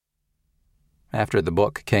After the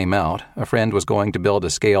book came out, a friend was going to build a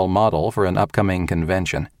scale model for an upcoming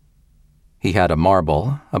convention. He had a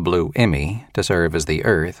marble, a blue Emmy, to serve as the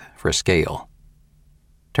Earth for scale.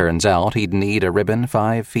 Turns out he'd need a ribbon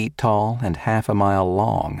 5 feet tall and half a mile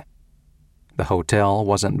long. The hotel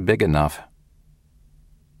wasn't big enough.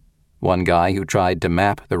 One guy who tried to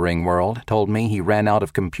map the Ringworld told me he ran out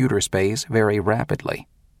of computer space very rapidly.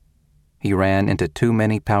 He ran into too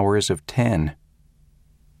many powers of 10.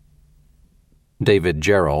 David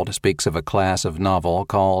Gerald speaks of a class of novel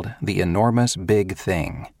called The Enormous Big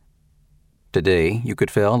Thing. Today, you could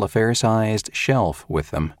fill a fair-sized shelf with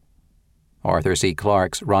them. Arthur C.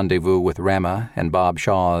 Clarke's Rendezvous with Rama and Bob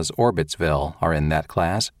Shaw's Orbitsville are in that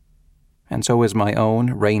class, and so is my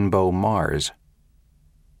own Rainbow Mars.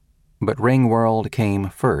 But Ringworld came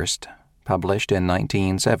first, published in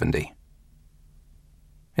 1970.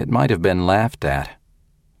 It might have been laughed at.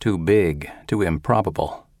 Too big, too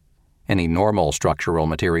improbable. Any normal structural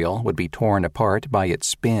material would be torn apart by its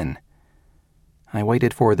spin. I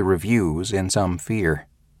waited for the reviews in some fear.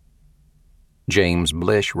 James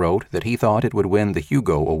Blish wrote that he thought it would win the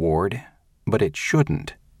Hugo Award, but it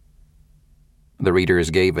shouldn't. The readers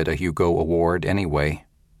gave it a Hugo Award anyway.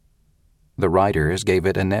 The writers gave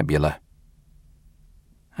it a nebula.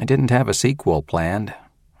 I didn't have a sequel planned.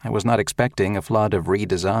 I was not expecting a flood of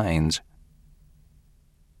redesigns.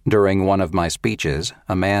 During one of my speeches,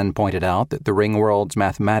 a man pointed out that the Ringworld's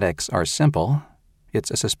mathematics are simple. It's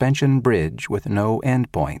a suspension bridge with no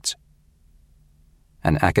endpoints.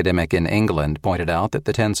 An academic in England pointed out that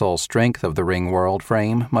the tensile strength of the Ringworld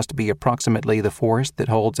frame must be approximately the force that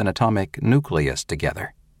holds an atomic nucleus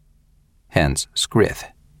together. Hence, Skrith.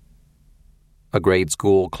 A grade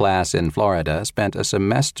school class in Florida spent a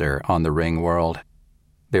semester on the Ringworld.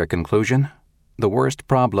 Their conclusion? The worst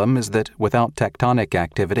problem is that without tectonic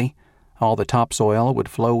activity, all the topsoil would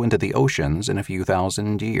flow into the oceans in a few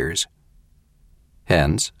thousand years.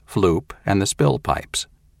 Hence, Floop and the spill pipes.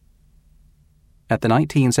 At the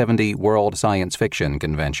 1970 World Science Fiction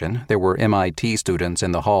Convention, there were MIT students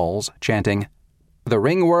in the halls chanting, "The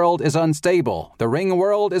Ringworld is unstable! The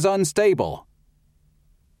Ringworld is unstable!"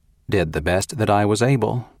 Did the best that I was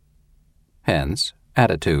able. Hence,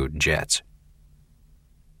 attitude jets.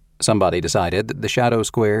 Somebody decided that the shadow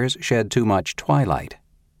squares shed too much twilight.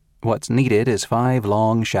 What's needed is 5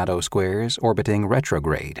 long shadow squares orbiting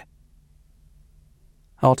retrograde.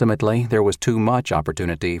 Ultimately, there was too much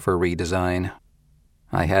opportunity for redesign.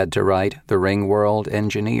 I had to write the Ringworld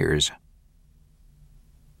Engineers.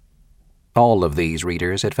 All of these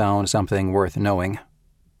readers had found something worth knowing.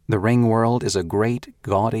 The Ringworld is a great,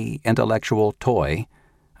 gaudy, intellectual toy,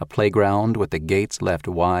 a playground with the gates left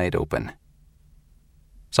wide open.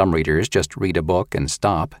 Some readers just read a book and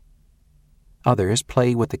stop. Others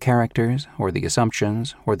play with the characters or the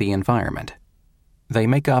assumptions or the environment. They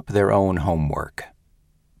make up their own homework.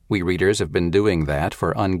 We readers have been doing that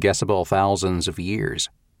for unguessable thousands of years,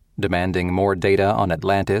 demanding more data on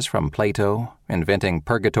Atlantis from Plato, inventing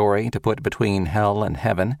purgatory to put between hell and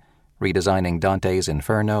heaven, redesigning Dante's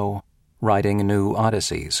Inferno, writing new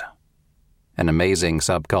Odysseys. An amazing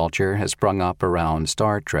subculture has sprung up around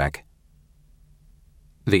Star Trek.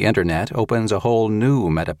 The Internet opens a whole new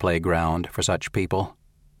meta-playground for such people.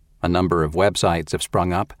 A number of websites have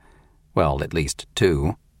sprung up, well, at least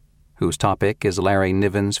 2, whose topic is Larry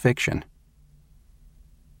Niven's fiction.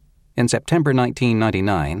 In September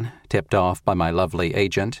 1999, tipped off by my lovely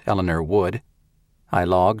agent, Eleanor Wood, I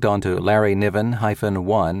logged onto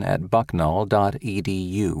larryniven-1 at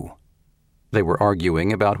bucknell.edu. They were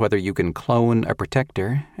arguing about whether you can clone a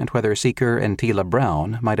protector and whether Seeker and Tila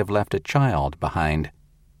Brown might have left a child behind.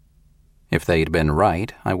 If they'd been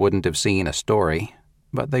right, I wouldn't have seen a story,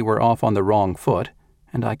 but they were off on the wrong foot,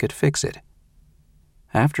 and I could fix it.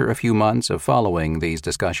 After a few months of following these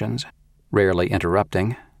discussions, rarely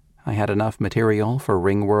interrupting, I had enough material for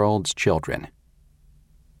Ringworld's children.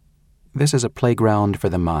 This is a playground for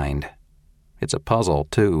the mind. It's a puzzle,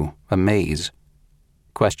 too, a maze.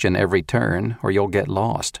 Question every turn, or you'll get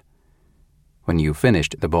lost. When you've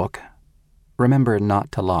finished the book, remember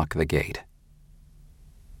not to lock the gate.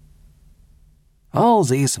 "All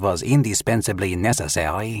this was indispensably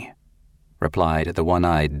necessary," replied the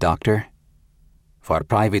one-eyed doctor. "For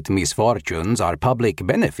private misfortunes are public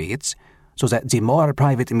benefits, so that the more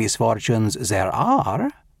private misfortunes there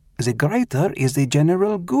are, the greater is the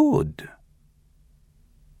general good."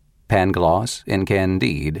 Pangloss in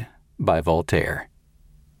Candide by Voltaire.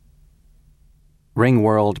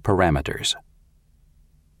 Ringworld parameters.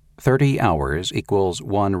 30 hours equals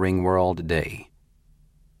 1 Ringworld day.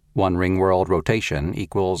 1 Ringworld rotation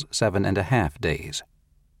equals 7.5 days.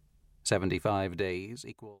 75 days equals